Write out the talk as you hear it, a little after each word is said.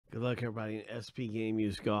Good luck, everybody, in SP Game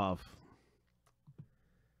Use Golf.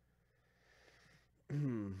 So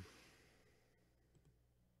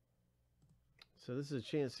this is a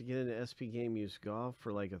chance to get into SP Game Use Golf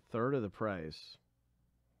for like a third of the price.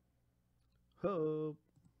 Hope.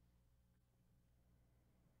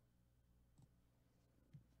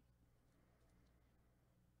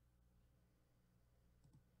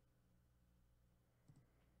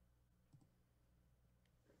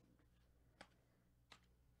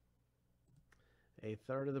 A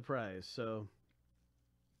third of the price. So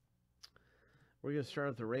we're going to start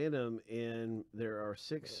at the random, and there are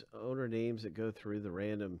 6 owner names that go through the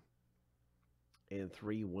random and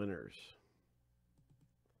 3 winners.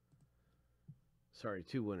 Sorry,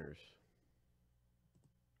 2 winners.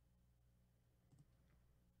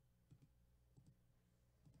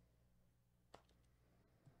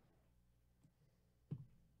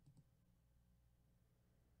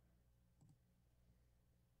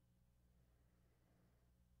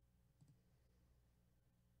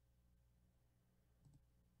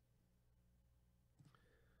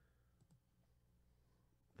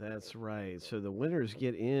 That's right. So the winners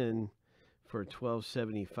get in for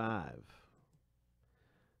 $12.75.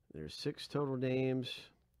 There's 6 total names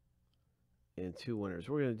and 2 winners.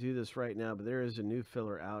 We're going to do this right now, but there is a new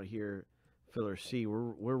filler out here, filler C.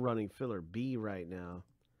 We're running filler B right now.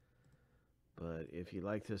 But if you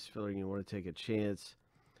like this filler and you want to take a chance,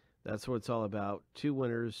 that's what it's all about. 2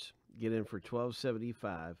 winners get in for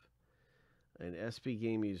 $12.75. An SP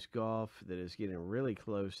Game Use Golf that is getting really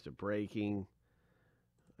close to breaking.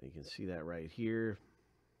 You can see that right here.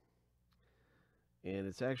 And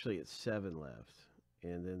it's actually at 7 left.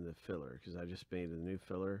 And then the filler, because I just made a new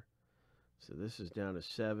filler. So this is down to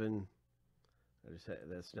 7.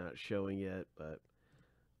 That's not showing yet, but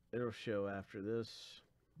it'll show after this,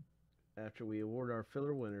 after we award our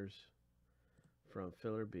filler winners from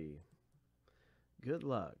filler B. Good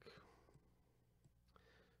luck.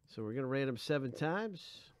 So we're going to random 7 times.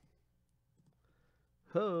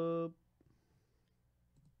 Hope.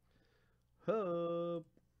 Hope.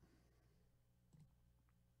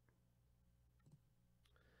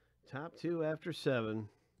 Top 2 after 7.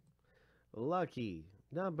 Lucky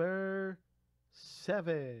number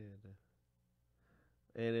 7.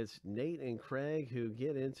 And it's Nate and Craig who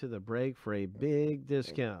get into the break for a big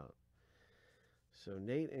discount. So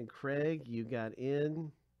Nate and Craig, you got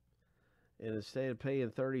in, and instead of paying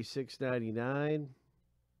 $36.99,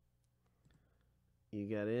 you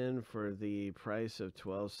got in for the price of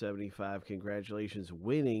 $12.75. Congratulations,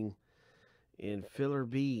 winning in filler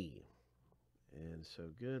B. And so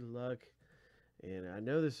good luck. And I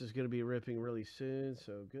know this is going to be ripping really soon,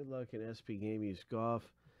 so good luck in SP Game Use Golf,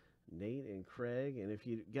 Nate and Craig. And if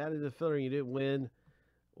you got into the filler and you didn't win,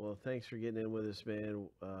 well, thanks for getting in with us, man.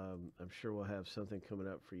 I'm sure we'll have something coming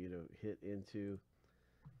up for you to hit into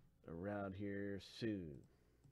around here soon.